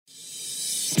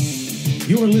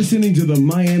You're listening to the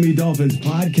Miami Dolphins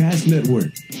Podcast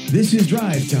Network. This is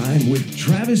Drive Time with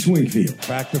Travis Wingfield.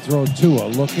 Back to throw Tua,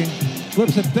 looking,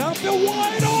 flips it downfield,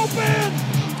 wide open!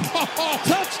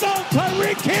 Touchdown,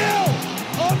 Tyreek Hill!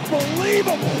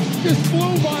 Unbelievable! Just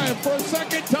flew by him for a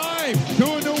second time.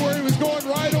 Tua knew where he was going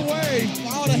right away.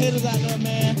 All the haters out there,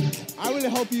 man. I really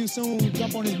hope you soon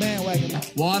jump on his bandwagon.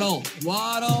 Waddle.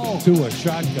 Tua,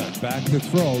 shotgun, back to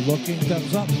throw, looking,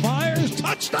 steps up, fires,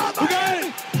 touchdown!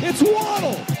 Again! It's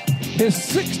Waddle! His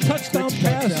sixth touchdown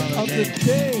pass of the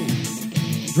day.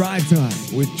 Drive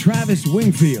Time with Travis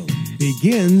Wingfield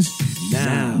begins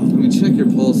now. Let me check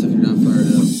your pulse if you're not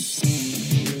fired up.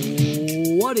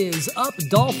 What is up,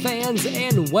 Dolph fans,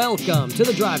 and welcome to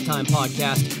the Drive Time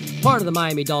Podcast, part of the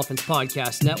Miami Dolphins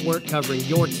Podcast Network, covering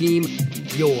your team,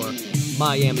 your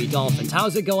Miami Dolphins.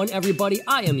 How's it going, everybody?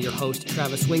 I am your host,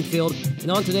 Travis Wingfield, and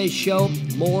on today's show,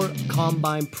 more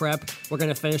combine prep. We're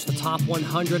going to finish the top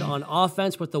 100 on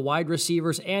offense with the wide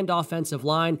receivers and offensive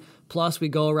line. Plus, we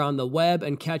go around the web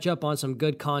and catch up on some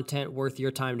good content worth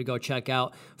your time to go check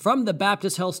out. From the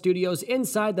Baptist Health Studios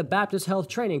inside the Baptist Health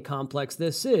Training Complex,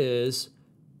 this is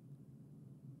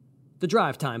the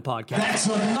Drive Time Podcast. That's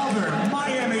another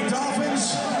Miami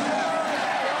Dolphins.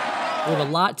 We have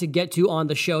a lot to get to on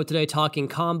the show today, talking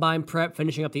combine prep,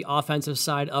 finishing up the offensive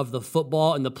side of the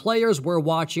football, and the players we're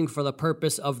watching for the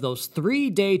purpose of those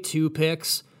 3 day 2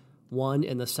 picks, 1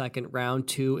 in the second round,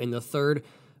 2 in the third.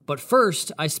 But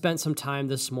first, I spent some time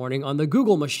this morning on the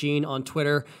Google machine on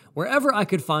Twitter, wherever I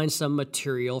could find some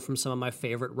material from some of my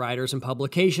favorite writers and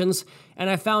publications, and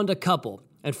I found a couple.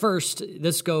 And first,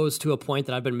 this goes to a point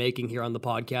that I've been making here on the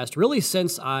podcast, really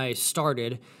since I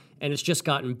started, and it's just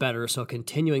gotten better, so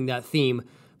continuing that theme.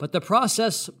 But the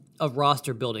process of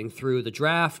roster building through the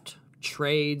draft,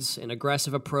 trades, an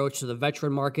aggressive approach to the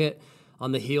veteran market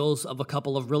on the heels of a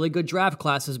couple of really good draft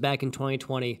classes back in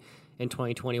 2020 and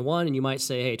 2021. And you might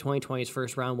say, hey, 2020's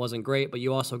first round wasn't great, but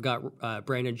you also got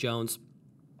Brandon Jones,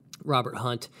 Robert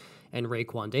Hunt, and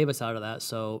Raekwon Davis out of that,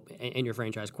 so, and your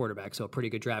franchise quarterback. So a pretty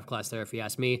good draft class there, if you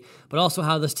ask me. But also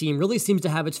how this team really seems to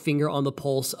have its finger on the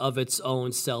pulse of its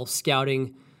own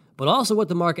self-scouting, but also what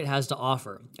the market has to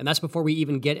offer. And that's before we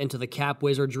even get into the cap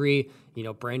wizardry,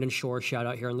 Brandon Shore, shout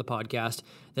out here on the podcast,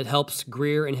 that helps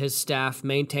Grier and his staff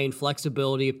maintain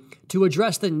flexibility to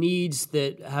address the needs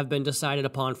that have been decided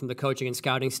upon from the coaching and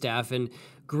scouting staff. And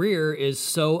Grier is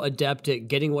so adept at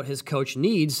getting what his coach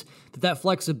needs that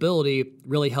flexibility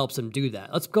really helps him do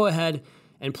that. Let's go ahead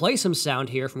and play some sound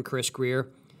here from Chris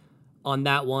Grier on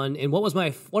that one, and what was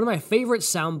one of my favorite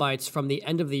sound bites from the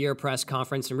end of the year press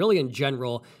conference, and really in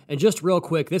general. And just real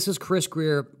quick, this is Chris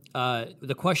Grier.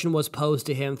 The question was posed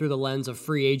to him through the lens of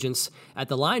free agents at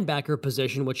the linebacker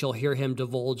position, which you'll hear him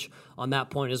divulge on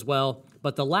that point as well.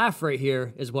 But the laugh right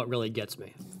here is what really gets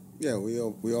me. Yeah, we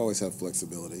always have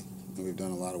flexibility, and we've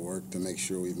done a lot of work to make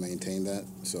sure we've maintained that.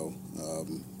 So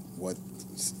what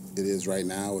it is right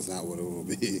now is not what it will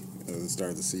be at the start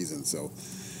of the season. So.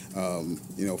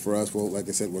 For us, well, like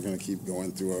I said, we're going to keep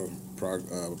going through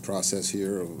a process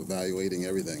here of evaluating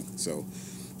everything. So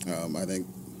I think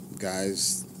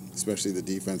guys, especially the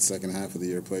defense second half of the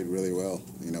year, played really well.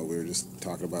 We were just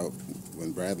talking about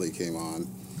when Bradley came on,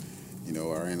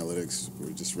 our analytics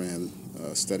just ran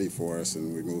a study for us,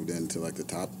 and we moved into like the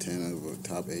top 10 of the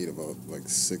top 8 of like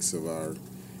 6 of our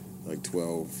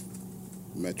 12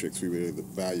 metrics we really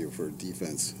value for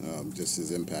defense, just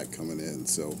his impact coming in.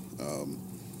 So,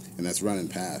 and that's run and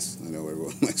pass. I know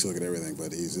everyone likes to look at everything,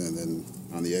 but he's in. And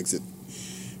on the exit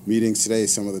meetings today,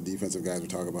 some of the defensive guys were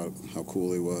talking about how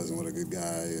cool he was and what a good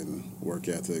guy and work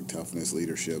ethic, toughness,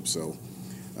 leadership. So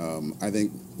I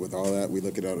think with all that, we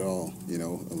look at it all.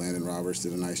 Landon Roberts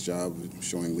did a nice job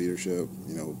showing leadership.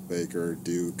 Baker,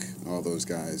 Duke, all those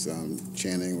guys.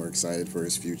 Channing, we're excited for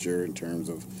his future in terms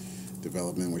of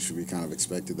development, which we kind of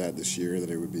expected that this year, that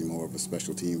he would be more of a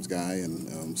special teams guy.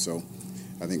 And so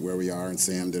I think where we are, and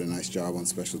Sam did a nice job on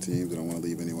special teams. I don't want to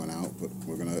leave anyone out, but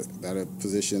we're going to, that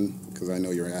position, because I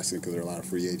know you're asking because there are a lot of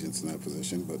free agents in that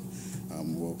position, but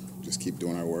we'll just keep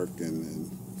doing our work and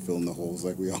filling the holes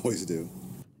like we always do.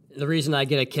 The reason I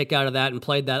get a kick out of that and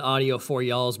played that audio for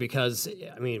y'all is because,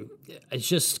 it's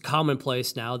just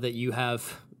commonplace now that you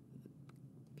have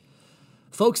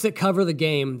folks that cover the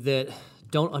game that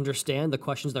don't understand the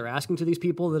questions they're asking to these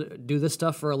people that do this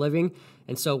stuff for a living.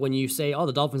 And so when you say,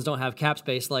 the Dolphins don't have cap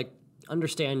space,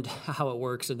 understand how it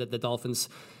works and that the Dolphins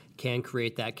can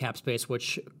create that cap space,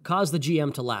 which caused the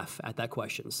GM to laugh at that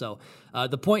question. So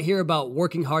the point here about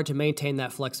working hard to maintain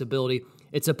that flexibility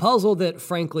It's a puzzle that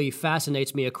frankly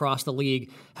fascinates me across the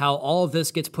league, how all of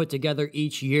this gets put together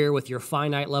each year with your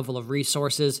finite level of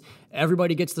resources.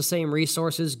 Everybody gets the same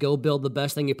resources. Go build the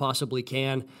best thing you possibly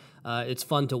can. It's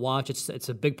fun to watch. It's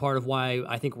a big part of why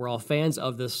I think we're all fans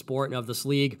of this sport and of this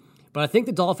league. But I think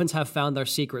the Dolphins have found their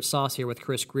secret sauce here with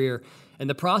Chris Grier, and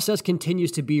the process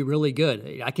continues to be really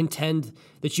good. I contend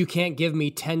that you can't give me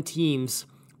 10 teams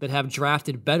that have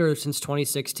drafted better since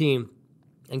 2016,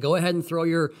 and go ahead and throw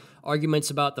your arguments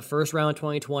about the first round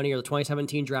 2020 or the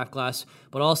 2017 draft class.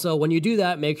 But also, when you do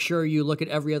that, make sure you look at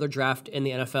every other draft in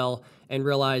the NFL and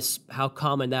realize how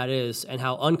common that is and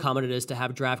how uncommon it is to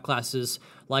have draft classes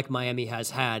like Miami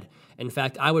has had. In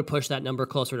fact, I would push that number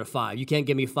closer to 5. You can't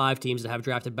give me 5 teams that have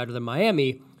drafted better than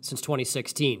Miami since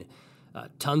 2016.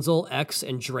 Tunzel, X,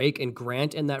 and Drake and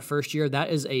Grant in that first year, that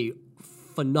is a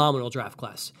phenomenal draft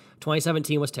class.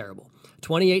 2017 was terrible.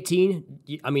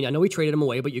 2018, I mean, I know we traded him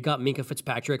away, but you got Minkah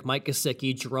Fitzpatrick, Mike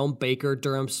Gesicki, Jerome Baker,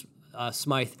 Durham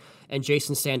Smythe, and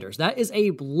Jason Sanders. That is a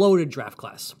loaded draft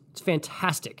class. It's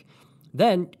fantastic.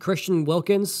 Then Christian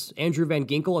Wilkins, Andrew Van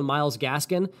Ginkel, and Myles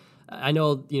Gaskin. I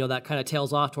know, that kind of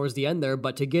tails off towards the end there,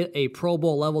 but to get a Pro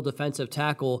Bowl level defensive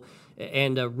tackle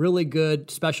and a really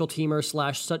good special teamer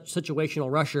 /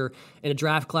 situational rusher in a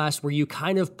draft class where you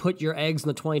kind of put your eggs in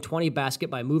the 2020 basket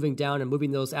by moving down and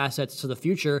moving those assets to the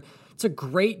future, it's a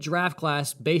great draft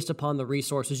class based upon the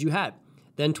resources you had.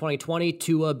 Then 2020,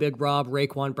 Tua, Big Rob,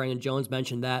 Raekwon, Brandon Jones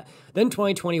mentioned that. Then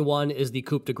 2021 is the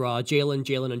coup de grace,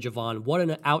 Jalen, and Javon. What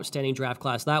an outstanding draft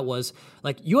class that was.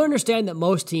 Like, you understand that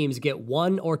most teams get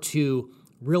 1 or 2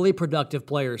 really productive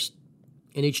players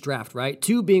in each draft, right?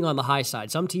 2 being on the high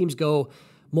side. Some teams go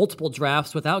multiple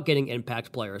drafts without getting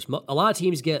impact players. A lot of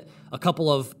teams get a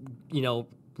couple of,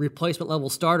 replacement level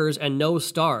starters and no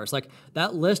stars. Like,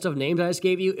 that list of names I just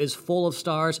gave you is full of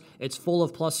stars. It's full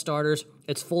of plus starters.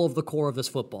 It's full of the core of this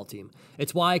football team.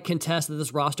 It's why I contest that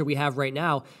this roster we have right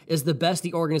now is the best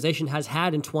the organization has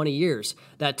had in 20 years.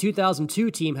 That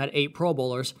 2002 team had 8 Pro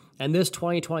Bowlers, and this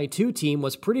 2022 team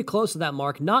was pretty close to that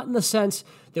mark, not in the sense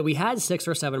that we had 6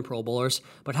 or 7 Pro Bowlers,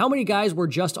 but how many guys were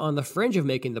just on the fringe of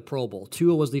making the Pro Bowl?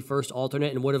 Tua was the first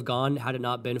alternate and would have gone had it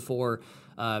not been for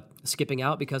skipping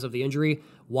out because of the injury.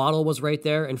 Waddle was right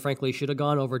there and frankly should have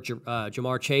gone over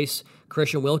Jamar Chase.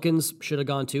 Christian Wilkins should have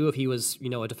gone too if he was,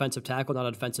 a defensive tackle, not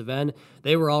a defensive end.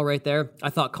 They were all right there. I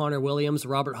thought Connor Williams,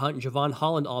 Robert Hunt, and Javon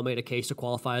Holland all made a case to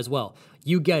qualify as well.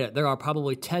 You get it. There are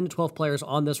probably 10 to 12 players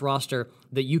on this roster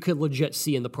that you could legit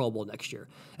see in the Pro Bowl next year.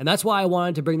 And that's why I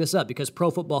wanted to bring this up, because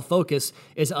Pro Football Focus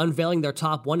is unveiling their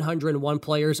top 101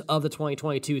 players of the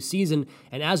 2022 season.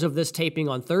 And as of this taping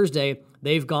on Thursday,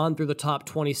 they've gone through the top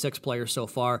 26 players so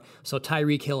far. So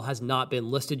Tyreek Hill has not been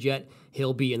listed yet.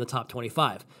 He'll be in the top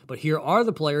 25. But here are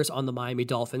the players on the Miami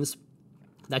Dolphins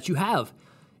that you have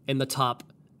in the top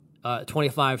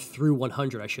 25 through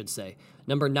 100, I should say.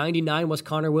 Number 99 was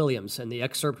Connor Williams, and the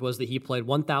excerpt was that he played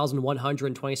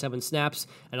 1,127 snaps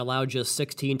and allowed just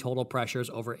 16 total pressures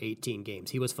over 18 games.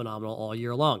 He was phenomenal all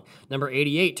year long. Number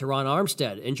 88, Teron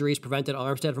Armstead. Injuries prevented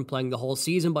Armstead from playing the whole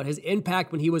season, but his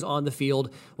impact when he was on the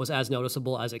field was as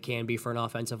noticeable as it can be for an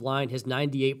offensive line. His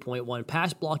 98.1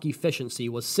 pass block efficiency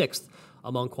was 6th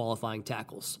among qualifying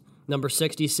tackles. Number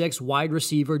 66, wide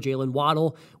receiver Jalen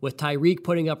Waddle. With Tyreek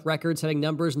putting up record-setting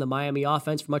numbers in the Miami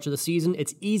offense for much of the season,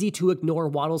 it's easy to ignore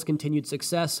Waddle's continued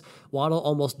success. Waddle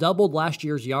almost doubled last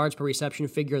year's yards per reception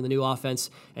figure in the new offense,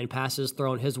 and passes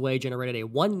thrown his way generated a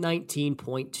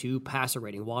 119.2 passer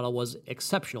rating. Waddle was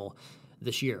exceptional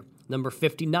this year. Number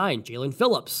 59, Jalen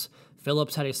Phillips.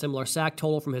 Phillips had a similar sack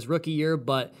total from his rookie year,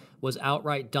 but was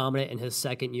outright dominant in his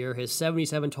second year. His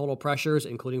 77 total pressures,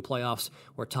 including playoffs,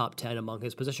 were top 10 among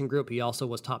his position group. He also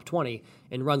was top 20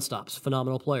 in run stops.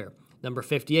 Phenomenal player. Number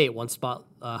 58, one spot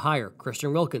higher,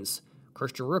 Christian Wilkins.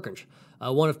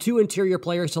 One of 2 interior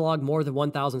players to log more than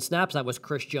 1,000 snaps. That was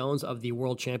Chris Jones of the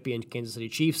world champion Kansas City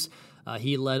Chiefs.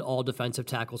 He led all defensive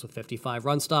tackles with 55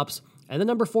 run stops. And then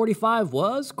number 45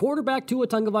 was quarterback Tua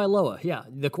Tagovailoa. Yeah,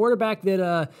 the quarterback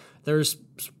that there's,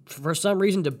 for some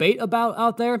reason, debate about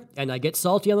out there, and I get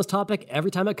salty on this topic every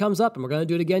time it comes up, and we're going to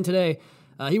do it again today.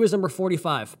 He was number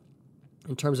 45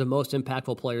 in terms of most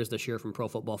impactful players this year from Pro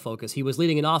Football Focus. He was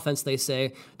leading an offense, they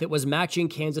say, that was matching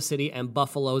Kansas City and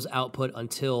Buffalo's output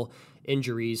until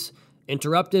injuries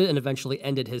interrupted and eventually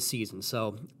ended his season.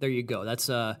 So there you go. That's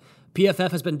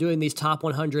PFF has been doing these top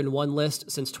 101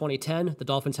 lists since 2010. The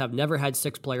Dolphins have never had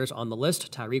 6 players on the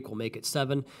list. Tyreek will make it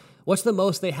 7. What's the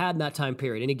most they had in that time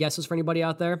period? Any guesses for anybody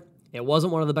out there? It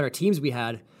wasn't one of the better teams we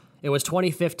had. It was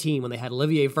 2015 when they had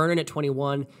Olivier Vernon at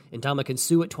 21, Ndamukong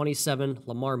Suh at 27,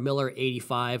 Lamar Miller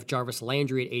 85, Jarvis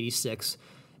Landry at 86,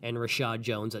 and Rashad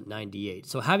Jones at 98.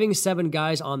 So having 7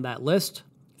 guys on that list,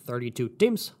 32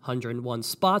 teams, 101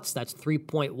 spots, that's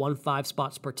 3.15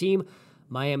 spots per team.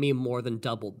 Miami more than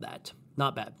doubled that.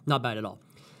 Not bad. Not bad at all.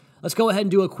 Let's go ahead and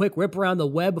do a quick rip around the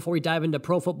web before we dive into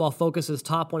Pro Football Focus's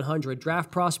top 100 draft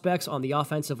prospects on the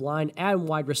offensive line and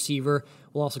wide receiver.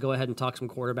 We'll also go ahead and talk some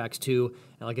quarterbacks too,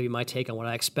 and I'll give you my take on what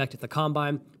I expect at the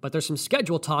Combine. But there's some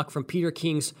schedule talk from Peter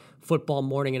King's Football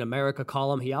Morning in America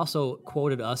column. He also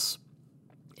quoted us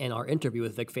in our interview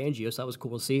with Vic Fangio, so that was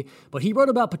cool to see. But he wrote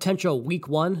about potential Week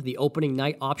 1, the opening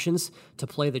night options to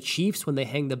play the Chiefs when they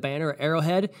hang the banner at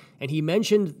Arrowhead, and he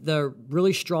mentioned the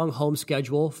really strong home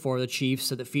schedule for the Chiefs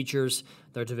that features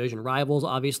their division rivals,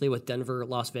 obviously with Denver,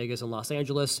 Las Vegas, and Los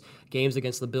Angeles, games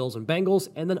against the Bills and Bengals,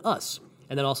 and then us.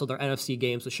 And then also their NFC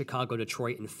games with Chicago,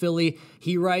 Detroit, and Philly.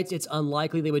 He writes it's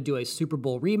unlikely they would do a Super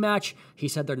Bowl rematch. He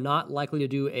said they're not likely to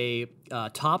do a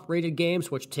top-rated games,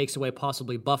 which takes away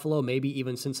possibly Buffalo, maybe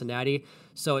even Cincinnati.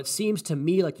 So it seems to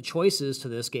me like the choices to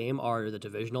this game are the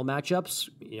divisional matchups.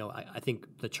 You know, I think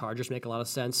the Chargers make a lot of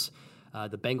sense.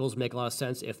 The Bengals make a lot of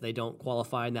sense if they don't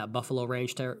qualify in that Buffalo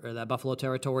range or that Buffalo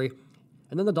territory.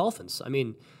 And then the Dolphins. I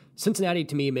mean, Cincinnati,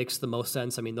 to me, makes the most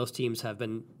sense. I mean, those teams have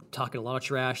been talking a lot of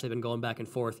trash. They've been going back and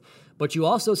forth. But you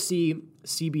also see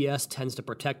CBS tends to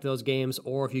protect those games,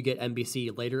 or if you get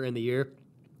NBC later in the year,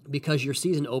 because your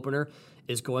season opener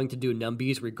is going to do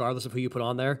numbies regardless of who you put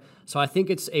on there. So I think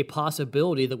it's a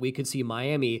possibility that we could see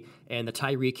Miami and the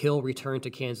Tyreek Hill return to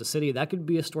Kansas City. That could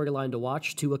be a storyline to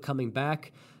watch. Tua coming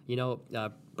back. You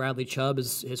know, Bradley Chubb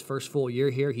is his first full year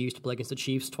here. He used to play against the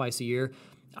Chiefs twice a year.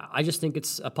 I just think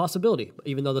it's a possibility,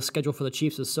 even though the schedule for the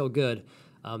Chiefs is so good.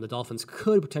 The Dolphins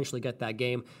could potentially get that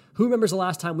game. Who remembers the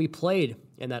last time we played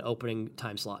in that opening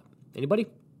time slot? Anybody?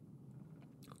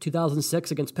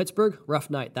 2006 against Pittsburgh? Rough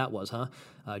night that was, huh?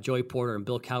 Joey Porter and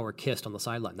Bill Cowher kissed on the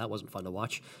sideline. That wasn't fun to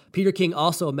watch. Peter King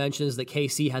also mentions that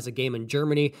KC has a game in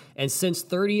Germany, and since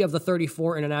 30 of the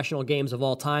 34 international games of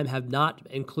all time have not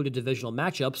included divisional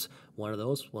matchups, one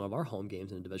of our home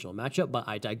games in a divisional matchup, but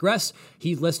I digress.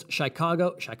 He lists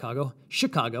Chicago,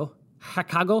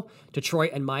 Detroit,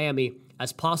 and Miami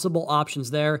as possible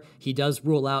options there. He does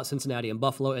rule out Cincinnati and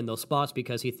Buffalo in those spots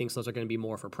because he thinks those are going to be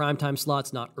more for primetime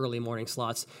slots, not early morning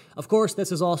slots. Of course,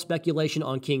 this is all speculation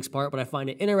on King's part, but I find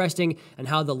it interesting and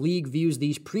how the league views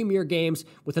these premier games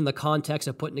within the context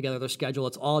of putting together their schedule.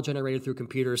 It's all generated through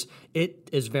computers. It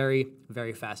is very,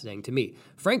 very fascinating to me.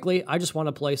 Frankly, I just want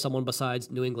to play someone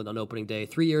besides New England on opening day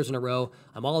 3 years in a row.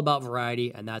 I'm all about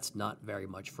variety, and that's not very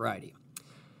much variety.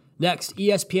 Next,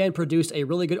 ESPN produced a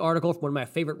really good article from one of my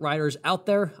favorite writers out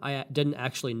there. I didn't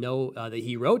actually know that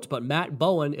he wrote, but Matt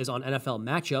Bowen is on NFL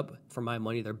Matchup, for my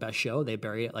money, their best show. They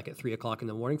bury it like at 3 o'clock in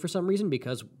the morning for some reason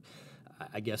because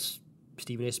I guess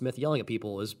Stephen A. Smith yelling at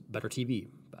people is better TV.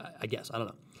 I guess. I don't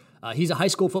know. He's a high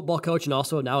school football coach and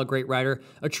also now a great writer,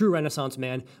 a true Renaissance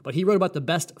man, but he wrote about the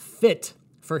best fit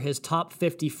for his top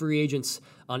 50 free agents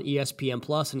on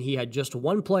ESPN+, and he had just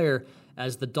one player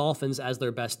as the Dolphins as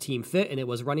their best team fit, and it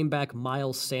was running back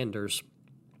Miles Sanders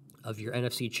of your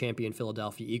NFC champion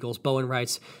Philadelphia Eagles. Bowen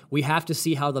writes, "We have to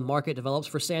see how the market develops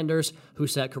for Sanders, who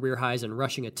set career highs in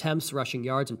rushing attempts, rushing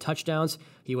yards, and touchdowns.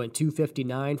 He went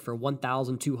 259 for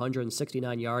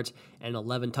 1,269 yards and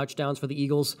 11 touchdowns for the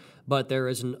Eagles. But there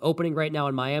is an opening right now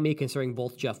in Miami, considering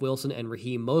both Jeff Wilson and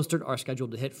Raheem Mostert are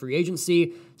scheduled to hit free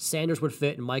agency. Sanders would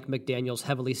fit in Mike McDaniel's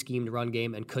heavily schemed run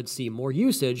game and could see more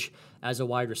usage as a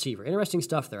wide receiver." Interesting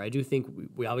stuff there. I do think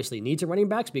we obviously need some running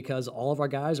backs because all of our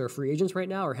guys are free agents right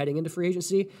now or heading into free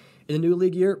agency in the new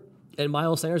league year. And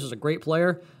Miles Sanders is a great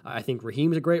player. I think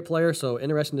Raheem is a great player. So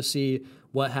interesting to see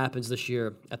what happens this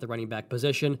year at the running back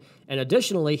position. And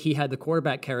additionally, he had the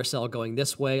quarterback carousel going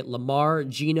this way. Lamar,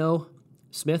 Geno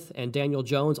Smith, and Daniel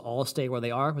Jones all stay where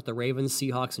they are with the Ravens,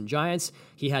 Seahawks, and Giants.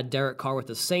 He had Derek Carr with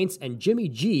the Saints and Jimmy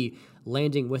G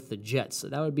landing with the Jets. So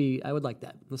I would like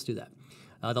that. Let's do that.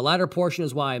 The latter portion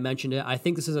is why I mentioned it. I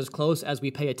think this is as close as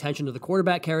we pay attention to the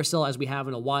quarterback carousel as we have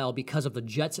in a while because of the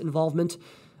Jets' involvement.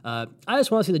 I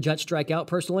just want to see the Jets strike out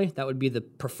personally. That would be the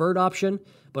preferred option.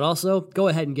 But also, go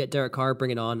ahead and get Derek Carr, bring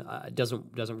it on. It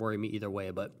doesn't worry me either way,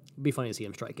 but it'd be funny to see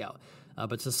him strike out.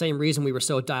 But it's the same reason we were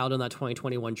so dialed on that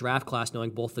 2021 draft class,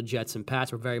 knowing both the Jets and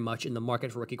Pats were very much in the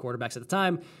market for rookie quarterbacks at the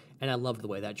time, and I loved the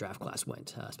way that draft class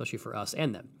went, especially for us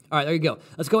and them. All right, there you go.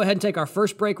 Let's go ahead and take our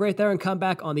first break right there and come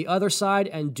back on the other side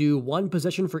and do one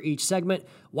position for each segment.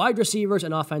 Wide receivers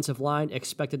and offensive line,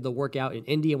 expected the workout in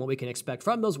Indy and what we can expect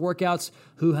from those workouts,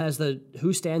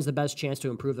 who stands the best chance to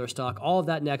improve their stock, all of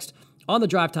that next on the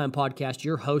Drive Time Podcast.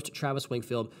 Your host, Travis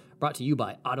Wingfield, brought to you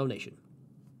by AutoNation.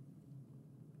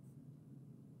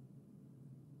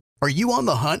 Are you on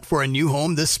the hunt for a new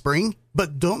home this spring?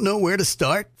 but don't know where to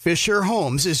start? Fisher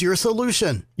Homes is your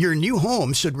solution. Your new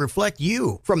home should reflect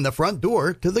you, from the front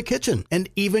door to the kitchen and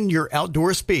even your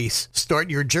outdoor space. Start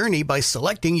your journey by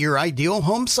selecting your ideal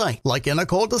home site, like in a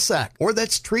cul-de-sac or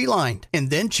that's tree-lined, and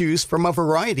then choose from a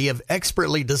variety of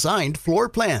expertly designed floor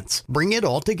plans. Bring it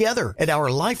all together at our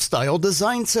Lifestyle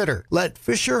Design Center. Let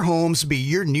Fisher Homes be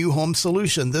your new home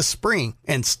solution this spring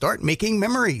and start making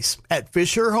memories at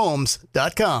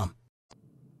FisherHomes.com.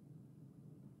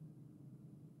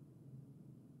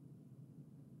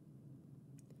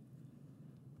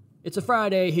 It's a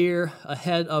Friday here,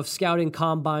 ahead of Scouting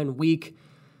Combine Week.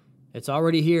 It's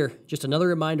already here. Just another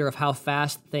reminder of how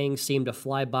fast things seem to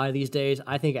fly by these days.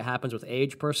 I think it happens with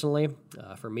age, personally.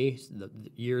 For me, the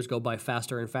years go by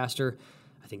faster and faster.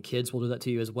 I think kids will do that to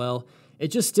you as well. It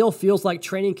just still feels like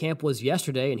training camp was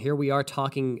yesterday, and here we are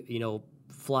talking,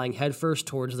 flying headfirst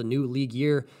towards the new league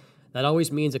year. That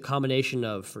always means a combination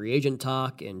of free agent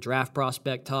talk and draft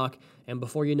prospect talk. And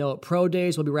before you know it, pro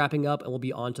days will be wrapping up and we'll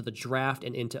be on to the draft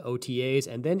and into OTAs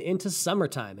and then into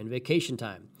summertime and vacation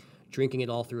time. Drinking it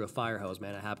all through a fire hose,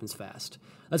 man. It happens fast.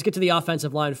 Let's get to the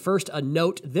offensive line. First, a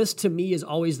note. This, to me, is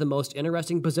always the most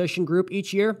interesting position group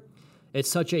each year. It's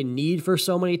such a need for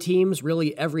so many teams.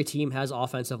 Really, every team has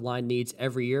offensive line needs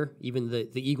every year. Even the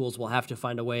Eagles will have to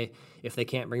find a way, if they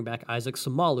can't bring back Isaac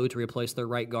Samalu, to replace their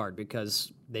right guard,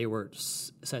 because they were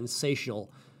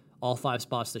sensational all 5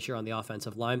 spots this year on the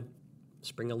offensive line.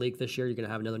 Spring a leak this year, you're going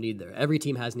to have another need there. Every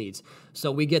team has needs.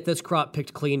 So we get this crop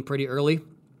picked clean pretty early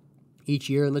each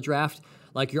year in the draft.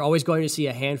 Like, you're always going to see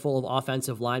a handful of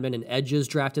offensive linemen and edges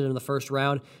drafted in the first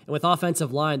round. And with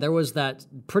offensive line, there was that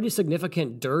pretty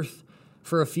significant dearth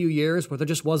for a few years where there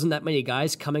just wasn't that many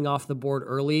guys coming off the board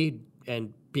early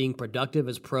and being productive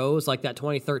as pros, like that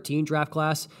 2013 draft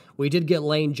class. We did get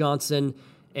Lane Johnson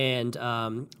and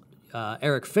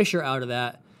Eric Fisher out of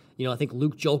that. I think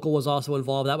Luke Jokel was also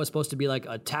involved. That was supposed to be like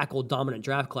a tackle-dominant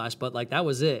draft class, but that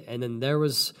was it. And then there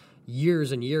was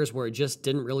years and years where it just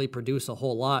didn't really produce a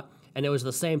whole lot. And it was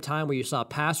the same time where you saw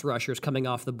pass rushers coming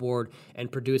off the board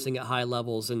and producing at high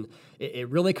levels. And it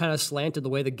really kind of slanted the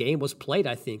way the game was played,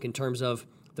 I think, in terms of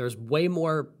there's way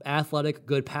more athletic,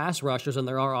 good pass rushers than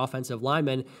there are offensive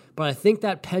linemen. But I think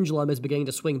that pendulum is beginning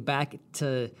to swing back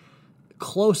to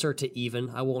closer to even.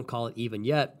 I won't call it even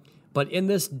yet. But in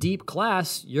this deep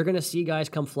class, you're going to see guys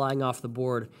come flying off the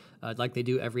board like they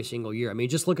do every single year. I mean,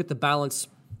 just look at the balance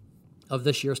of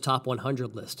this year's top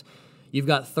 100 list. You've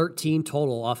got 13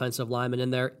 total offensive linemen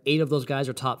in there. 8 of those guys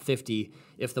are top 50.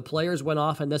 If the players went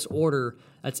off in this order,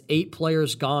 that's 8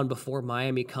 players gone before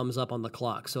Miami comes up on the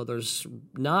clock. So there's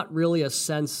not really a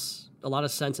lot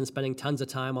of sense in spending tons of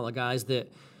time on the guys that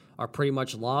are pretty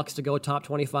much locks to go top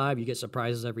 25. You get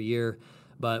surprises every year.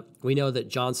 But we know that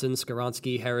Johnson,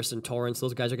 Skoronski, Harrison, Torrance,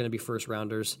 those guys are going to be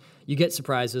first-rounders. You get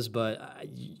surprises, but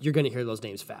you're going to hear those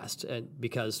names fast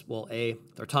because, well, A,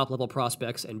 they're top-level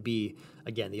prospects, and B,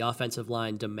 again, the offensive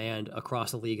line demand across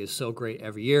the league is so great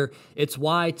every year. It's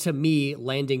why, to me,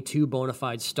 landing 2 bona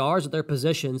fide stars at their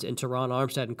positions in Teron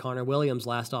Armstead and Connor Williams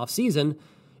last offseason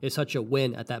is such a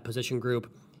win at that position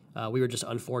group. We were just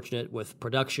unfortunate with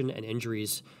production and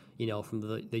injuries. From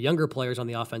the younger players on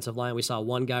the offensive line, we saw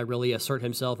one guy really assert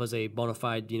himself as a bona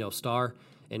fide, star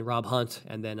in Rob Hunt,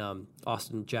 and then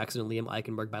Austin Jackson and Liam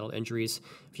Eichenberg battled injuries.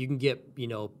 If you can get,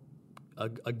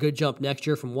 a good jump next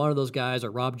year from one of those guys,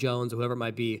 or Rob Jones, or whoever it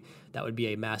might be, that would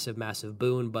be a massive, massive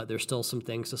boon, but there's still some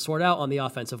things to sort out on the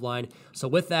offensive line. So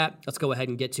with that, let's go ahead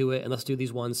and get to it, and let's do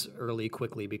these ones early,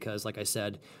 quickly, because like I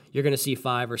said, you're going to see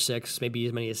 5 or 6, maybe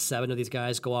as many as 7 of these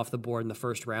guys go off the board in the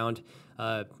first round.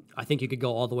 I think you could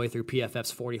go all the way through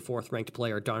PFF's 44th ranked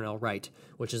player, Darnell Wright,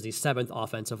 which is the 7th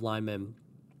offensive lineman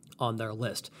on their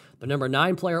list. The number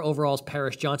 9 player overall is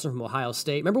Paris Johnson from Ohio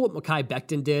State. Remember what Mekhi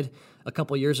Becton did a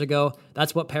couple years ago?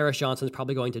 That's what Paris Johnson is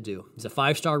probably going to do. He's a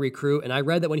 5-star recruit, and I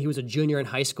read that when he was a junior in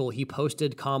high school, he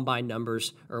posted combine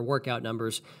numbers or workout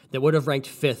numbers that would have ranked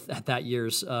 5th at that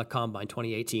year's combine,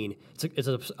 2018. It's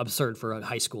absurd for a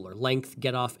high schooler. Length,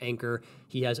 get off, anchor.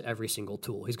 He has every single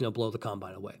tool. He's going to blow the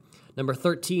combine away. Number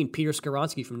 13, Peter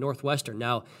Skoronski from Northwestern.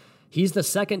 Now, he's the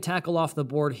 2nd tackle off the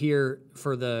board here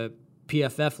for the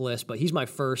PFF list, but he's my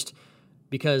first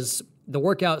because the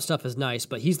workout stuff is nice,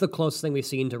 but he's the closest thing we've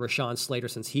seen to Rashawn Slater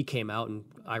since he came out, and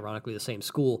ironically the same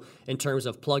school, in terms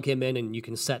of plug him in and you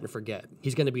can set and forget.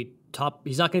 He's going to be top.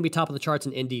 He's not going to be top of the charts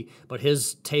in Indy, but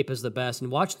his tape is the best.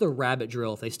 And watch the rabbit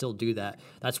drill if they still do that.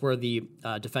 That's where the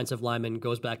defensive lineman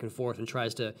goes back and forth and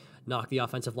tries to knock the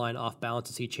offensive line off balance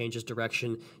as he changes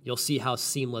direction. You'll see how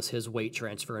seamless his weight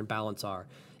transfer and balance are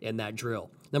in that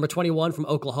drill. Number 21 from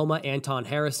Oklahoma, Anton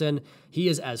Harrison. He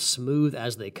is as smooth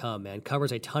as they come, man.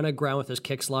 Covers a ton of ground with his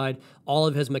kick slide. All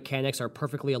of his mechanics are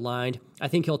perfectly aligned. I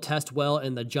think he'll test well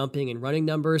in the jumping and running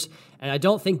numbers, and I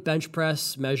don't think bench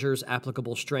press measures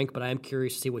applicable strength, but I am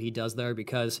curious to see what he does there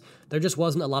because there just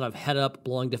wasn't a lot of head-up,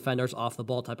 blowing defenders off the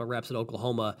ball type of reps at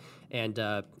Oklahoma, and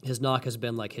his knock has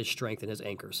been like his strength and his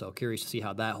anchor, so curious to see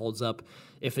how that holds up.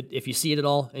 If you see it at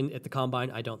all at the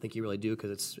Combine, I don't think you really do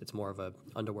because it's more of a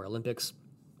underwear Olympics.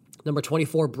 Number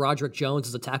 24, Broderick Jones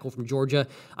is a tackle from Georgia.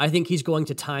 I think he's going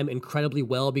to time incredibly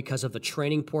well because of the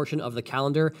training portion of the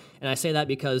calendar. And I say that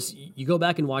because you go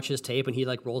back and watch his tape and he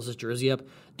like rolls his jersey up.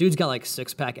 Dude's got like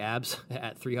 6-pack abs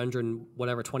at 300 and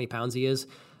whatever 20 pounds he is.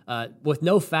 With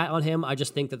no fat on him, I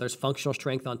just think that there's functional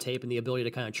strength on tape, and the ability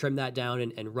to kind of trim that down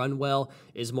and run well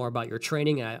is more about your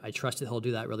training. And I trust that he'll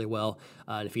do that really well.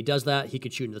 And if he does that, he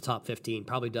could shoot in the top 15.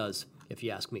 Probably does, if you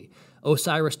ask me.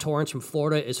 Osiris Torrance from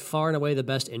Florida is far and away the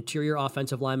best interior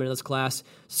offensive lineman in this class.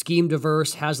 Scheme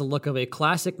diverse, has the look of a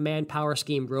classic man-power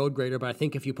scheme road grader, but I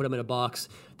think if you put him in a box,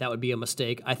 that would be a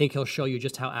mistake. I think he'll show you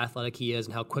just how athletic he is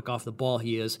and how quick off the ball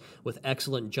he is with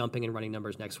excellent jumping and running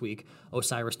numbers next week.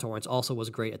 Osiris Torrance also was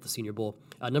great at the Senior Bowl.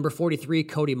 Number 43,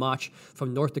 Cody Mach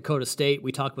from North Dakota State.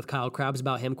 We talked with Kyle Krabs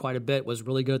about him quite a bit, was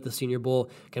really good at the Senior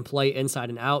Bowl, can play inside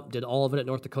and out, did all of it at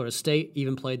North Dakota State,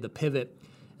 even played the pivot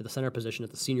at the center position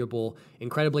at the Senior Bowl.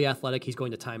 Incredibly athletic. He's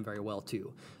going to time very well,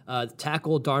 too.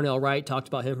 Tackle Darnell Wright, talked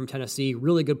about him from Tennessee.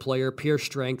 Really good player, pure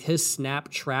strength. His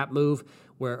snatch trap move,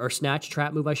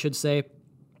 I should say,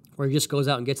 where he just goes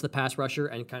out and gets the pass rusher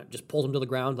and kind of just pulls him to the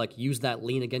ground, like use that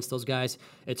lean against those guys.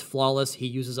 It's flawless. He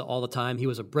uses it all the time. He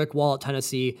was a brick wall at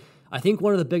Tennessee. I think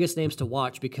one of the biggest names to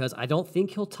watch because I don't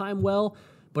think he'll time well,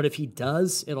 but if he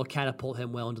does, it'll catapult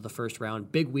him well into the first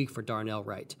round. Big week for Darnell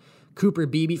Wright. Cooper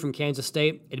Beebe from Kansas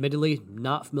State, admittedly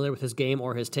not familiar with his game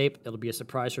or his tape. It'll be a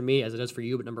surprise for me, as it is for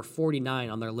you, but number 49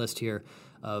 on their list here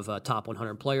of top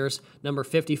 100 players. Number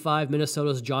 55,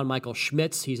 Minnesota's John Michael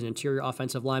Schmitz. He's an interior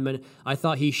offensive lineman. I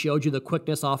thought he showed you the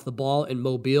quickness off the ball in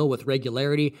Mobile with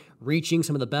regularity, reaching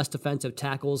some of the best defensive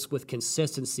tackles with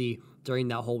consistency during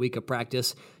that whole week of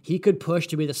practice. He could push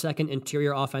to be the second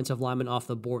interior offensive lineman off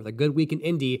the board with a good week in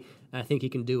Indy, and I think he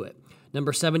can do it.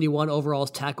 Number 71 overall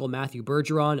is tackle Matthew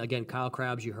Bergeron. Again, Kyle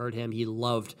Krabs, you heard him. He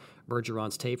loved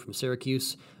Bergeron's tape from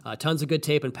Syracuse. Tons of good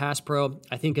tape in pass pro.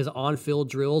 I think his on-field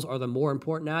drills are the more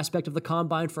important aspect of the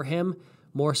Combine for him,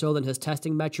 more so than his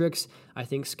testing metrics. I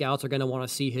think scouts are going to want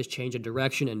to see his change of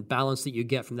direction and balance that you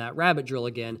get from that rabbit drill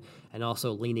again, and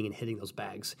also leaning and hitting those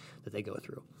bags that they go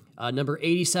through. Number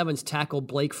 87 is tackle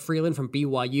Blake Freeland from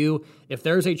BYU. If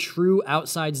there's a true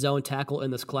outside zone tackle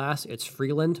in this class, it's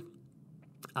Freeland.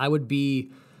 I would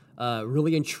be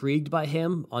really intrigued by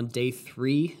him on day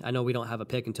 3. I know we don't have a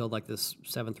pick until like this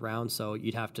 7th round, so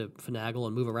you'd have to finagle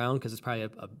and move around because it's probably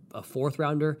a 4th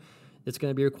rounder that's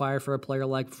going to be required for a player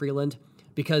like Freeland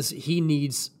because he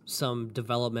needs some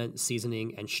development,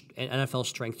 seasoning, and NFL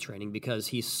strength training because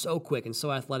he's so quick and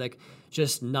so athletic.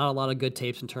 Just not a lot of good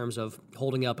tapes in terms of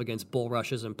holding up against bull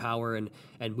rushes and power and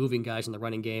moving guys in the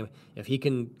running game. If he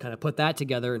can kind of put that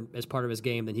together as part of his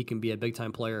game, then he can be a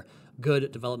big-time player.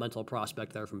 Good developmental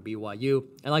prospect there from BYU.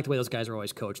 I like the way those guys are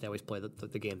always coached. They always play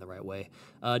the game the right way.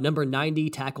 Number 90,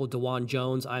 tackle DeJuan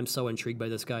Jones. I'm so intrigued by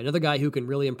this guy. Another guy who can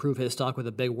really improve his stock with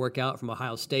a big workout from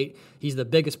Ohio State. He's the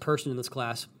biggest person in this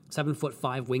class.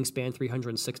 7'5" wingspan,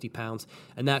 360 pounds.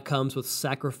 And that comes with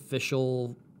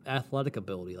sacrificial athletic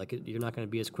ability. Like, you're not going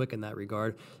to be as quick in that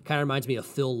regard. Kind of reminds me of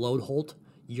Phil Lodeholt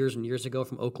years and years ago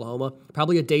from Oklahoma.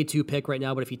 Probably a day 2 pick right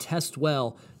now, but if he tests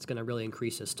well, it's going to really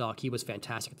increase his stock. He was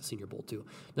fantastic at the Senior Bowl, too.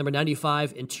 Number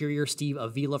 95, interior Steve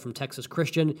Avila from Texas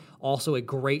Christian. Also a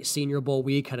great Senior Bowl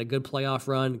week, had a good playoff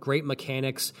run, great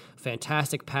mechanics,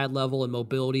 fantastic pad level and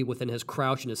mobility within his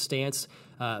crouch and his stance.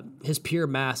 His pure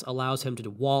mass allows him to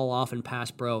wall off and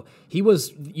pass pro.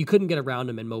 You couldn't get around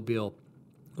him in Mobile,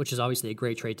 which is obviously a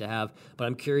great trait to have, but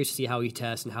I'm curious to see how he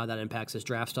tests and how that impacts his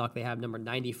draft stock. They have number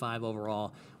 95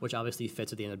 overall, which obviously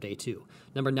fits at the end of day 2.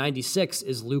 Number 96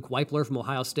 is Luke Weipler from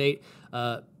Ohio State.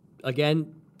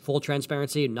 Again, full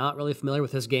transparency, not really familiar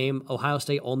with his game. Ohio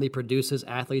State only produces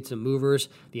athletes and movers.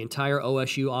 The entire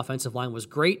OSU offensive line was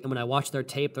great, and when I watched their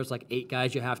tape, there's like 8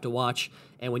 guys you have to watch,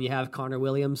 and when you have Connor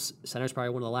Williams, center's probably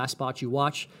one of the last spots you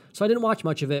watch. So I didn't watch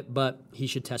much of it, but he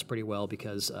should test pretty well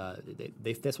because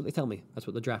that's what they tell me. That's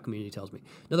what the draft community tells me.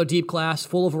 Another deep class,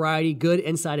 full of variety, good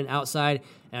inside and outside,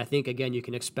 and I think, again, you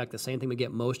can expect the same thing we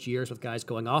get most years with guys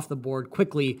going off the board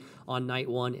quickly on night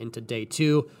 1 into day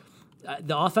 2.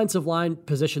 The offensive line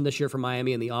position this year for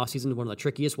Miami in the offseason is one of the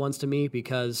trickiest ones to me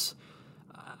because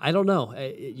I don't know.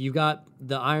 You got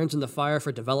the irons in the fire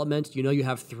for development. You know you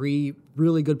have 3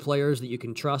 really good players that you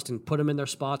can trust and put them in their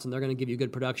spots, and they're going to give you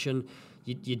good production.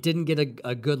 You didn't get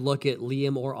a good look at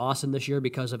Liam or Austin this year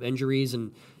because of injuries,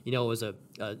 and it was a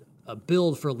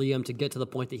build for Liam to get to the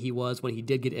point that he was when he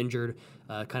did get injured,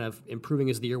 kind of improving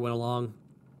as the year went along.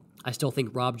 I still think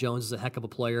Rob Jones is a heck of a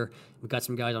player. We've got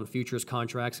some guys on futures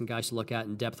contracts and guys to look at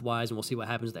in depth-wise, and we'll see what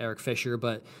happens to Eric Fisher.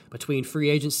 But between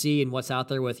free agency and what's out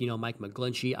there with, Mike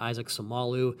McGlinchey, Isaac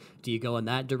Samalu, do you go in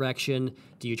that direction?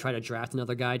 Do you try to draft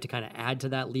another guy to kind of add to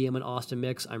that Liam and Austin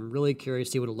mix? I'm really curious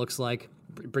to see what it looks like.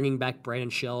 Bringing back Brandon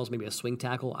Shells, maybe a swing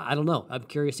tackle. I don't know. I'm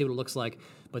curious to see what it looks like.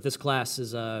 But this class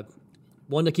is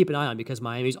one to keep an eye on because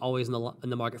Miami's always in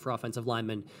the market for offensive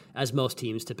linemen, as most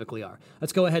teams typically are.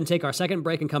 Let's go ahead and take our second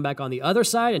break and come back on the other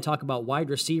side and talk about wide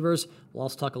receivers. We'll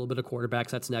also talk a little bit of quarterbacks.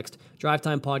 That's next. Drive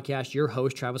Time Podcast, your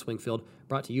host, Travis Wingfield,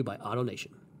 brought to you by Auto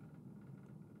Nation.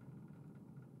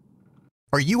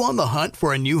 Are you on the hunt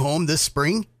for a new home this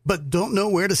spring, but don't know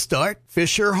where to start?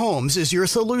 Fisher Homes is your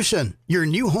solution. Your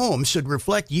new home should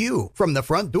reflect you, from the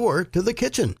front door to the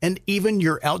kitchen, and even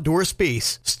your outdoor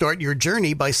space. Start your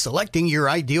journey by selecting your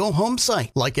ideal home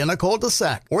site, like in a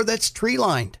cul-de-sac or that's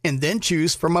tree-lined, and then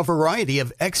choose from a variety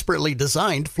of expertly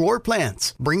designed floor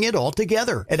plans. Bring it all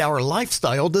together at our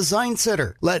Lifestyle Design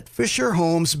Center. Let Fisher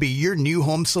Homes be your new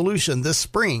home solution this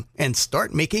spring and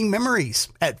start making memories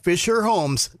at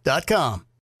FisherHomes.com.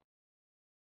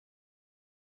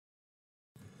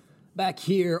 Back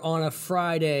here on a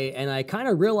Friday, and I kind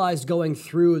of realized going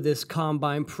through this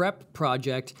combine prep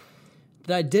project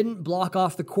that I didn't block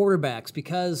off the quarterbacks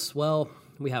because, well,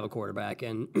 we have a quarterback,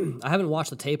 and I haven't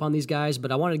watched the tape on these guys,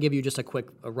 but I wanted to give you just a quick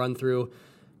run through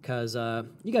because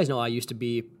you guys know I used to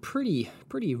be pretty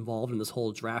involved in this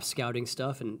whole draft scouting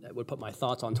stuff and would put my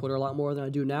thoughts on Twitter a lot more than I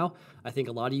do now. I think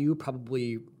a lot of you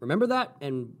probably remember that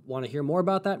and want to hear more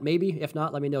about that. Maybe. If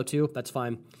not, let me know too. That's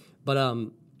fine. But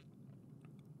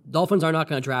Dolphins are not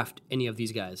going to draft any of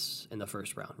these guys in the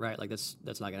first round, right? Like that's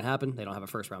not going to happen. They don't have a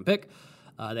first-round pick.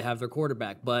 They have their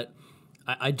quarterback. But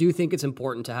I do think it's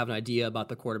important to have an idea about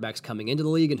the quarterbacks coming into the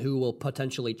league and who will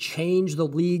potentially change the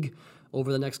league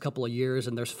over the next couple of years.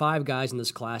 And there's 5 guys in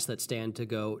this class that stand to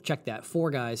go. Check that. 4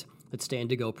 guys that stand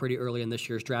to go pretty early in this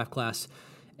year's draft class.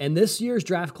 And this year's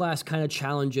draft class kind of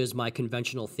challenges my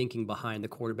conventional thinking behind the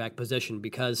quarterback position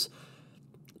because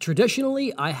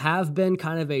traditionally, I have been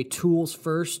kind of a tools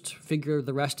first, figure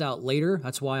the rest out later.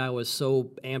 That's why I was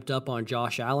so amped up on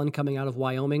Josh Allen coming out of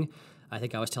Wyoming. I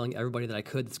think I was telling everybody that I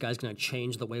could, this guy's going to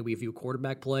change the way we view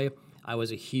quarterback play. I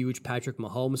was a huge Patrick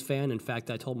Mahomes fan. In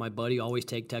fact, I told my buddy, always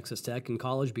take Texas Tech in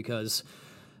college because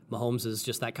Mahomes is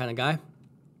just that kind of guy,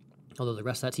 although the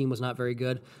rest of that team was not very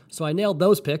good. So I nailed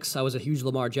those picks. I was a huge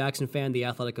Lamar Jackson fan. The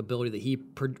athletic ability that he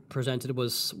presented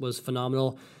was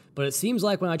phenomenal. But it seems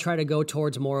like when I try to go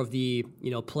towards more of the,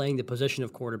 playing the position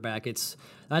of quarterback,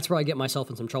 that's where I get myself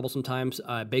in some trouble sometimes.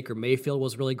 Baker Mayfield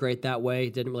was really great that way.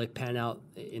 Didn't really pan out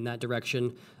in that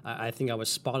direction. I think I was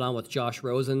spot on with Josh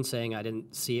Rosen, saying I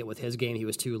didn't see it with his game. He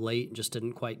was too late and just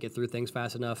didn't quite get through things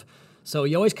fast enough. So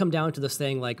you always come down to this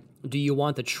thing like, do you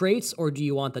want the traits or do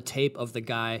you want the tape of the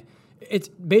guy? It's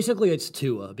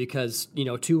Tua because,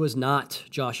 Tua's not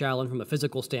Josh Allen from a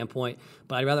physical standpoint,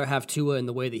 but I'd rather have Tua in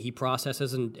the way that he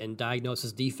processes and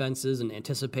diagnoses defenses and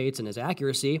anticipates and his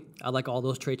accuracy. I like all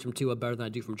those traits from Tua better than I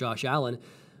do from Josh Allen.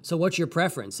 So what's your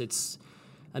preference?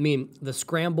 The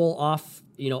scramble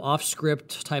off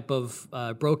script type of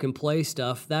broken play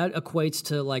stuff, that equates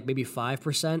to like maybe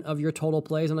 5% of your total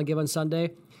plays on a given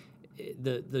Sunday.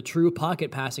 The true pocket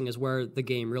passing is where the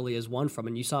game really is won from.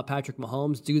 And you saw Patrick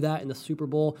Mahomes do that in the Super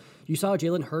Bowl. You saw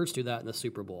Jalen Hurts do that in the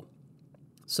Super Bowl.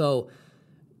 So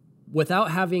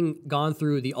without having gone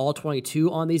through the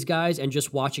all-22 on these guys and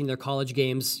just watching their college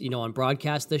games, on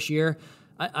broadcast this year,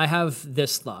 I have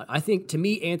this thought. I think, to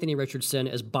me, Anthony Richardson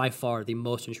is by far the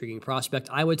most intriguing prospect.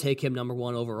 I would take him number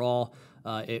 1 overall.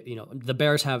 The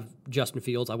Bears have Justin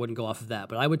Fields. I wouldn't go off of that.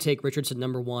 But I would take Richardson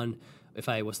number 1 if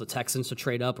I was the Texans to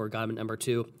trade up or got him at number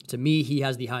 2. To me, he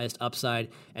has the highest upside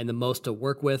and the most to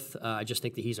work with. I just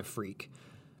think that he's a freak.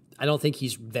 I don't think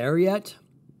he's there yet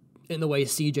in the way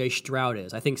C.J. Stroud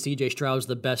is. I think C.J. Stroud is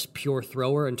the best pure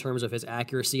thrower in terms of his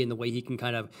accuracy and the way he can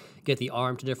kind of get the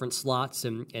arm to different slots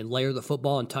and layer the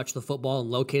football and touch the football and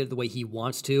locate it the way he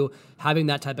wants to. Having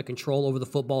that type of control over the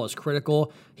football is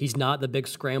critical. He's not the big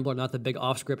scrambler, not the big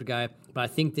off-script guy, but I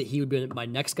think that he would be my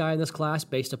next guy in this class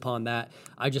based upon that.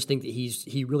 I just think that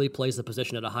he really plays the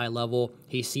position at a high level.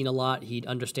 He's seen a lot. He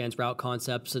understands route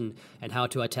concepts and how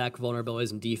to attack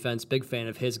vulnerabilities in defense. Big fan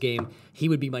of his game. He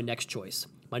would be my next choice.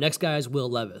 My next guy is Will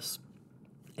Levis.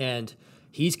 And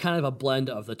He's kind of a blend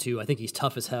of the two. I think he's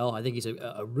tough as hell. I think he's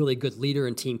a really good leader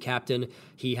and team captain.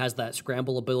 He has that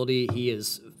scramble ability. He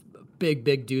is a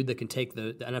big dude that can take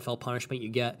the NFL punishment you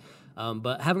get.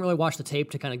 But I haven't really watched the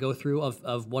tape to kind of go through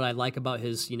of what I like about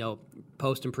his,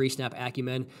 post and pre-snap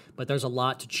acumen. But there's a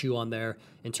lot to chew on there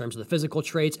in terms of the physical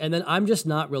traits. And then I'm just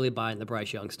not really buying the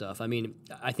Bryce Young stuff. I mean,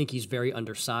 I think he's very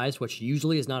undersized, which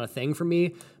usually is not a thing for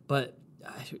me. But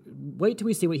wait till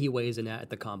we see what he weighs in at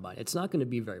the combine. It's not going to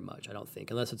be very much, I don't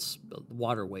think, unless it's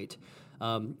water weight.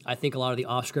 I think a lot of the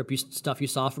off-script stuff you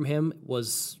saw from him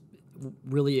was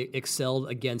really excelled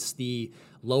against the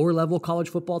lower-level college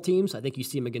football teams. I think you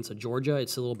see him against Georgia.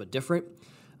 It's a little bit different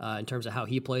in terms of how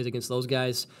he plays against those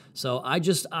guys. So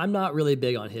I'm not really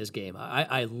big on his game.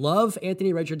 I love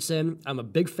Anthony Richardson. I'm a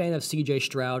big fan of C.J.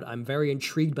 Stroud. I'm very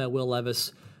intrigued by Will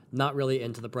Levis. Not really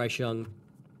into the Bryce Young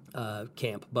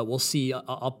camp, but we'll see.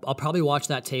 I'll probably watch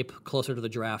that tape closer to the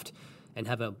draft and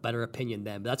have a better opinion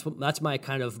then. But that's my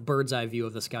kind of bird's eye view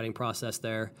of the scouting process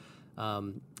there.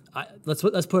 Let's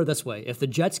put it this way. If the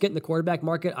Jets get in the quarterback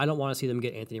market, I don't want to see them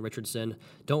get Anthony Richardson.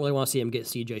 Don't really want to see him get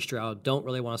C.J. Stroud. Don't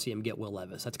really want to see him get Will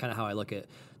Levis. That's kind of how I look at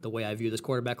the way I view this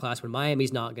quarterback class when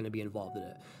Miami's not going to be involved in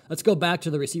it. Let's go back to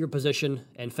the receiver position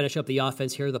and finish up the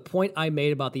offense here. The point I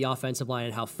made about the offensive line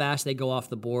and how fast they go off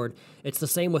the board, it's the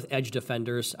same with edge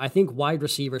defenders. I think wide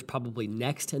receivers probably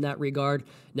next in that regard.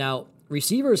 Now,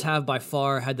 receivers have by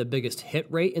far had the biggest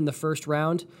hit rate in the first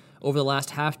round over the last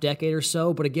half decade or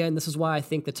so. But again, this is why I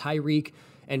think the Tyreek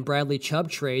and Bradley Chubb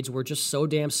trades were just so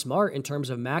damn smart in terms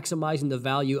of maximizing the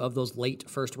value of those late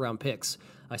first-round picks.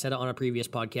 I said it on a previous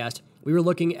podcast. We were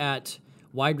looking at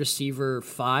wide receiver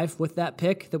 5 with that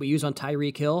pick that we used on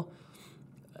Tyreek Hill.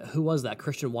 Who was that?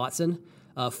 Christian Watson.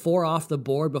 4 off the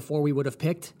board before we would have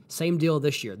picked. Same deal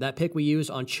this year. That pick we used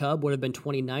on Chubb would have been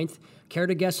 29th. Care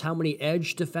to guess how many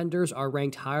edge defenders are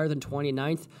ranked higher than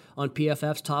 29th on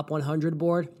PFF's top 100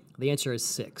 board? The answer is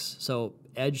 6. So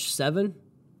edge 7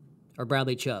 or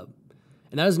Bradley Chubb.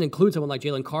 And that doesn't include someone like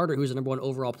Jalen Carter, who's the number 1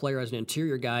 overall player as an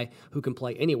interior guy who can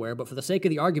play anywhere. But for the sake of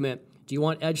the argument, do you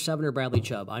want edge 7 or Bradley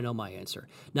Chubb? I know my answer.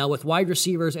 Now, with wide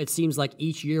receivers, it seems like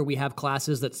each year we have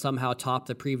classes that somehow top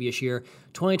the previous year.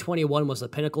 2021 was the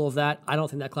pinnacle of that. I don't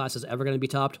think that class is ever going to be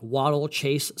topped. Waddle,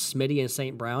 Chase, Smitty, and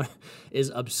St. Brown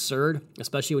is absurd,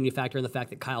 especially when you factor in the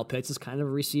fact that Kyle Pitts is kind of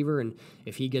a receiver. And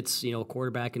if he gets, a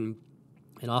quarterback and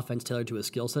an offense tailored to his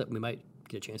skill set, we might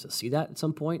get a chance to see that at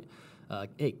some point.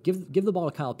 Hey, give the ball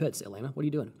to Kyle Pitts, Atlanta. What are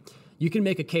you doing? You can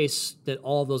make a case that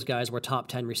all of those guys were top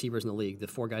 10 receivers in the league, the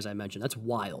 4 guys I mentioned. That's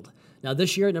wild. Now,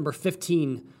 this year, number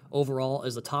 15 overall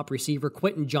is the top receiver,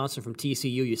 Quentin Johnson from TCU.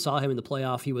 You saw him in the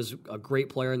playoff. He was a great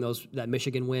player in that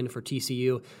Michigan win for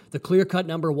TCU. The clear-cut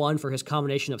number 1 for his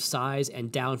combination of size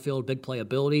and downfield big play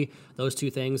ability. Those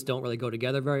two things don't really go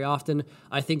together very often.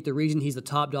 I think the reason he's the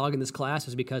top dog in this class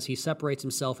is because he separates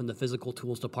himself in the physical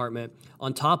tools department,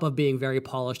 on top of being very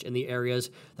polished in the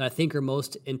areas that I think are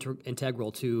most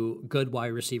integral to good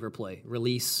wide receiver play.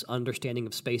 Release, understanding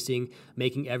of spacing,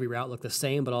 making every route look the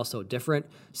same but also different.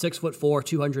 6'4",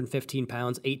 215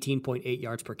 pounds, 18.8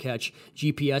 yards per catch.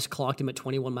 GPS clocked him at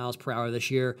 21 miles per hour this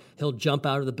year. He'll jump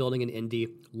out of the building in Indy.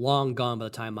 Long gone by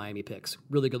the time Miami picks.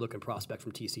 Really good-looking prospect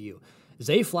from TCU.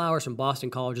 Zay Flowers from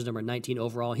Boston College is number 19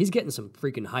 overall. He's getting some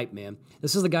freaking hype, man.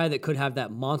 This is the guy that could have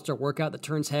that monster workout that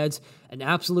turns heads, an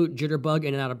absolute jitterbug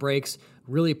in and out of breaks,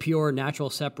 really pure natural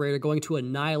separator, going to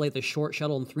annihilate the short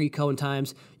shuttle and 3-cone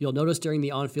times. You'll notice during the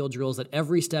on-field drills that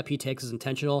every step he takes is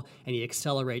intentional, and he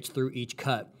accelerates through each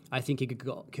cut. I think he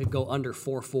could go under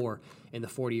 4.4 in the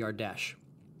 40-yard dash.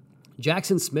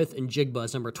 Jackson Smith-Njigba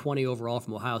is number 20 overall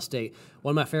from Ohio State.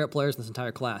 One of my favorite players in this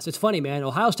entire class. It's funny, man.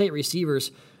 Ohio State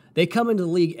receivers, they come into the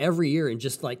league every year and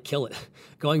just kill it.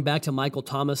 Going back to Michael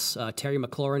Thomas, Terry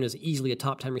McLaurin is easily a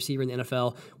top 10 receiver in the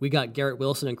NFL. We got Garrett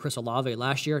Wilson and Chris Olave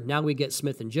last year. Now we get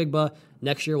Smith-Njigba.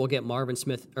 Next year we'll get Marvin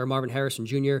Harrison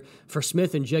Jr. For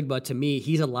Smith-Njigba, to me,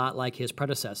 he's a lot like his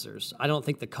predecessors. I don't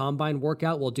think the combine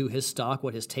workout will do his stock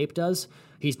what his tape does.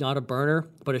 He's not a burner,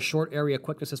 but his short area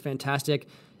quickness is fantastic.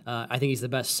 I think he's the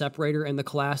best separator in the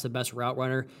class, the best route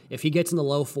runner. If he gets in the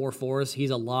low 4.4s,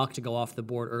 he's a lock to go off the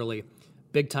board early.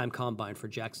 Big-time combine for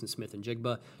Jackson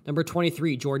Smith-Njigba. Number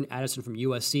 23, Jordan Addison from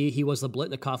USC. He was the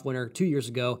Blitnikoff winner 2 years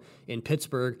ago in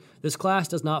Pittsburgh. This class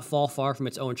does not fall far from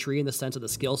its own tree in the sense of the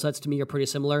skill sets to me are pretty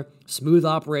similar. Smooth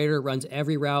operator, runs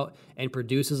every route, and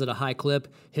produces at a high clip.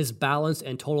 His balance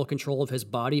and total control of his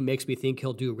body makes me think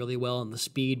he'll do really well in the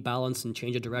speed, balance, and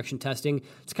change of direction testing.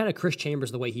 It's kind of Chris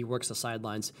Chambers the way he works the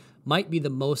sidelines. Might be the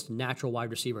most natural wide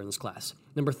receiver in this class.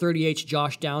 Number 38,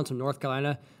 Josh Downs from North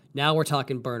Carolina. Now we're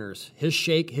talking burners. His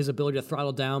shake, his ability to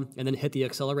throttle down and then hit the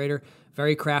accelerator.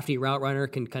 Very crafty route runner,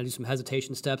 can kind of do some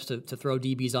hesitation steps to throw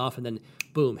DBs off, and then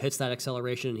boom, hits that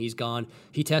acceleration and he's gone.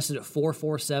 He tested at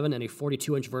 4.47 and a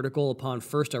 42-inch vertical upon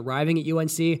first arriving at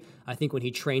UNC. I think when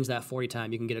he trains that 40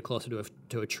 time, you can get it closer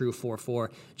to a true 4.4.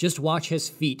 Just watch his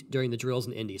feet during the drills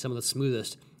in Indy, some of the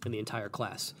smoothest in the entire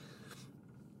class.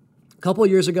 A couple of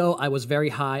years ago, I was very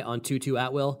high on Tutu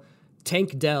Atwell.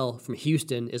 Tank Dell from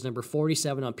Houston is number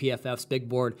 47 on PFF's big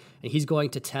board, and he's going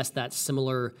to test that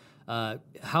similar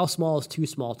how small is too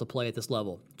small to play at this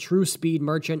level. True speed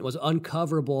merchant, was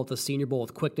uncoverable at the Senior Bowl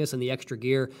with quickness and the extra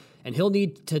gear, and he'll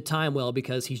need to time well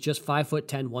because he's just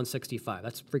 5'10", 165.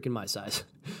 That's freaking my size.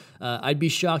 I'd be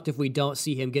shocked if we don't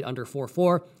see him get under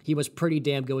 4.4. He was pretty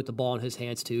damn good with the ball in his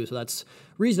hands too, so that's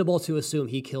reasonable to assume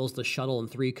he kills the shuttle and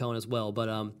 3-cone as well, but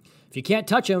if you can't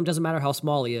touch him, doesn't matter how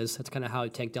small he is. That's kind of how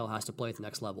Tank Dell has to play at the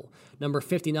next level. Number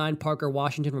 59, Parker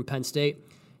Washington from Penn State.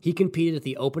 He competed at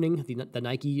the opening, the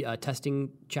Nike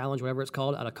testing challenge, whatever it's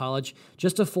called, out of college.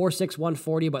 Just a 4.6,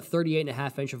 140, but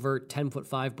 38.5-inch vert,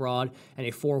 10'5" broad, and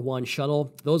a 4.1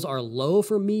 shuttle. Those are low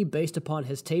for me based upon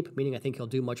his tape, meaning I think he'll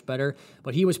do much better.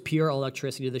 But he was pure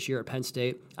electricity this year at Penn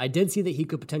State. I did see that he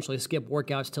could potentially skip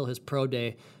workouts till his pro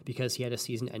day because he had a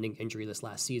season-ending injury this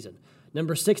last season.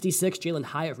 Number 66, Jalen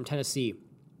Hyatt from Tennessee.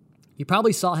 You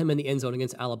probably saw him in the end zone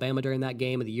against Alabama during that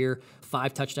game of the year.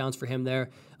 5 touchdowns for him there.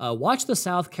 Watch the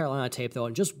South Carolina tape, though,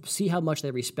 and just see how much they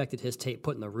respected his tape,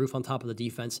 putting the roof on top of the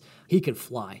defense. He can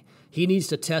fly. He needs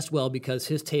to test well because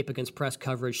his tape against press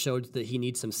coverage showed that he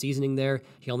needs some seasoning there.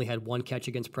 He only had 1 catch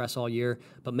against press all year.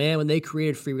 But, man, when they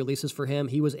created free releases for him,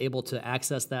 he was able to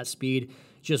access that speed.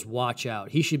 Just watch out.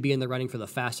 He should be in the running for the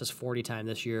fastest 40 time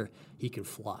this year. He can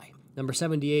fly. Number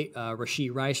 78,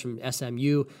 Rashee Rice from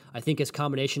SMU. I think his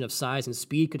combination of size and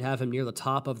speed could have him near the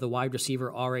top of the wide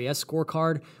receiver RAS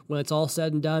scorecard when it's all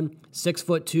said and done.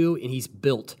 6'2", and he's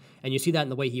built. And you see that in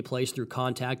the way he plays through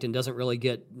contact and doesn't really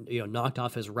get knocked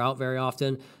off his route very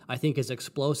often. I think his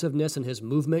explosiveness and his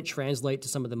movement translate to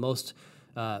some of the most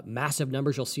massive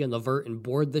numbers you'll see on the vert and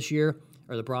board this year,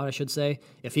 or the broad, I should say.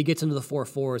 If he gets into the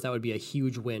 4.4s, that would be a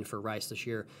huge win for Rice this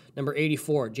year. Number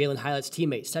 84, Jalen Hyatt's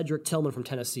teammate, Cedric Tillman from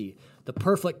Tennessee. The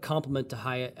perfect complement to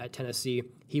Hyatt at Tennessee.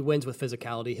 He wins with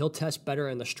physicality. He'll test better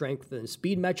in the strength and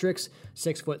speed metrics.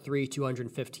 6'3",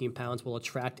 215 pounds will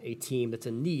attract a team that's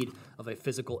in need of a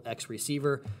physical X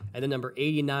receiver. And then number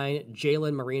 89,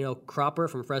 Jalen Marino Cropper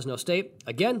from Fresno State.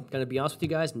 Again, going to be honest with you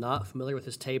guys, not familiar with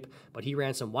his tape, but he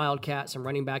ran some wildcat, some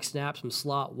running back snaps, some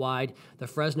slot wide. The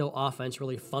Fresno offense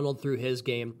really funneled through his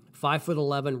game.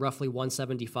 5'11", roughly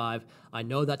 175. I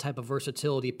know that type of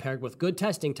versatility paired with good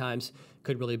testing times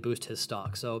could really boost his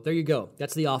stock. So there you go.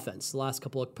 That's the offense. The last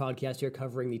couple of podcasts here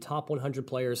covering the top 100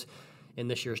 players in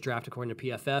this year's draft according to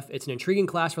PFF. It's an intriguing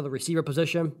class for the receiver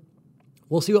position.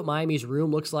 We'll see what Miami's room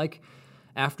looks like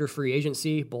after free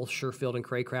agency. Both Sherfield and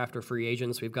Craycraft are free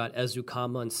agents. We've got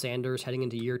Ezukama and Sanders heading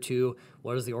into year 2.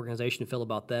 What does the organization feel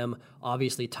about them?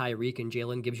 Obviously, Tyreek and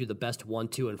Jalen gives you the best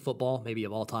 1-2 in football, maybe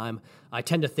of all time. I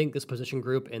tend to think this position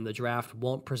group in the draft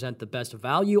won't present the best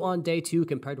value on day 2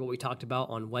 compared to what we talked about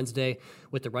on Wednesday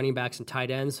with the running backs and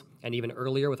tight ends, and even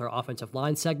earlier with our offensive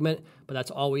line segment, but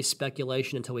that's always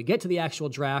speculation until we get to the actual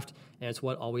draft, and it's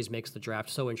what always makes the draft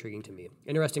so intriguing to me.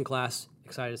 Interesting class.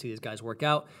 Excited to see these guys work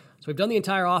out. So we've done the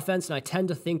entire offense, and I tend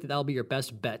to think that that'll be your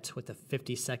best bet with the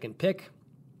 52nd pick.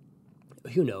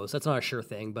 Who knows? That's not a sure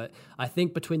thing, but I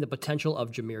think between the potential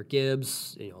of Jahmyr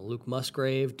Gibbs, Luke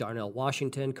Musgrave, Darnell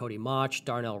Washington, Cody Mauch,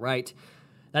 Darnell Wright,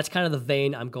 that's kind of the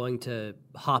vein I'm going to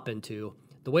hop into.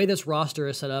 The way this roster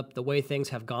is set up, the way things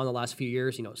have gone the last few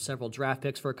years, several draft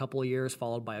picks for a couple of years,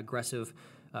 followed by aggressive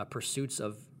pursuits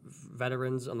of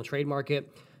veterans on the trade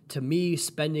market. To me,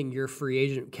 spending your free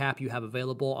agent cap you have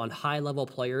available on high-level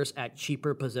players at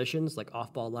cheaper positions like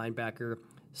off-ball linebacker,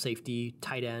 safety,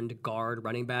 tight end, guard,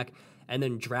 running back, and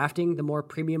then drafting the more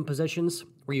premium positions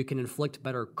where you can inflict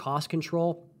better cost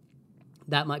control,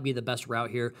 that might be the best route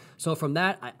here. So from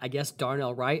that, I guess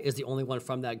Darnell Wright is the only one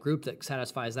from that group that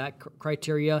satisfies that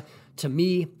criteria. To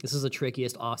me, this is the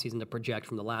trickiest offseason to project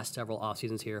from the last several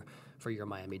offseasons here for your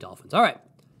Miami Dolphins. All right.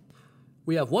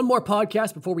 We have one more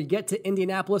podcast before we get to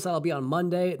Indianapolis. That'll be on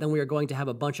Monday. Then we are going to have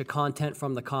a bunch of content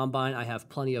from the Combine. I have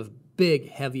plenty of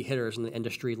big, heavy hitters in the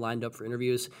industry lined up for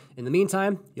interviews. In the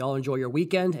meantime, y'all enjoy your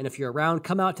weekend. And if you're around,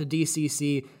 come out to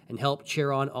DCC and help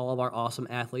cheer on all of our awesome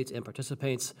athletes and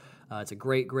participants. It's a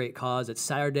great, great cause. It's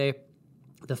Saturday,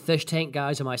 The Fish Tank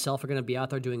guys and myself are going to be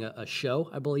out there doing a show,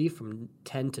 I believe, from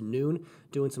 10 to noon,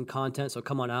 doing some content. So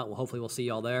come on out. Hopefully we'll see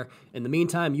you all there. In the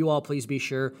meantime, you all please be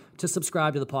sure to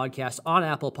subscribe to the podcast on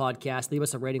Apple Podcasts. Leave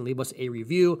us a rating. Leave us a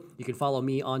review. You can follow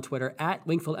me on Twitter at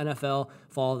Wingfield NFL.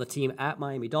 Follow the team at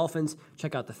Miami Dolphins.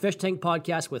 Check out the Fish Tank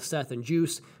podcast with Seth and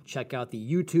Juice. Check out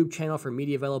the YouTube channel for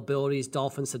media availabilities,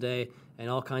 Dolphins Today, and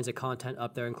all kinds of content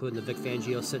up there, including the Vic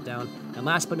Fangio sit-down. And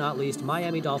last but not least,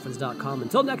 MiamiDolphins.com.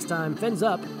 Until next time, fins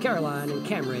up, Caroline and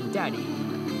Cameron,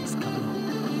 Daddy.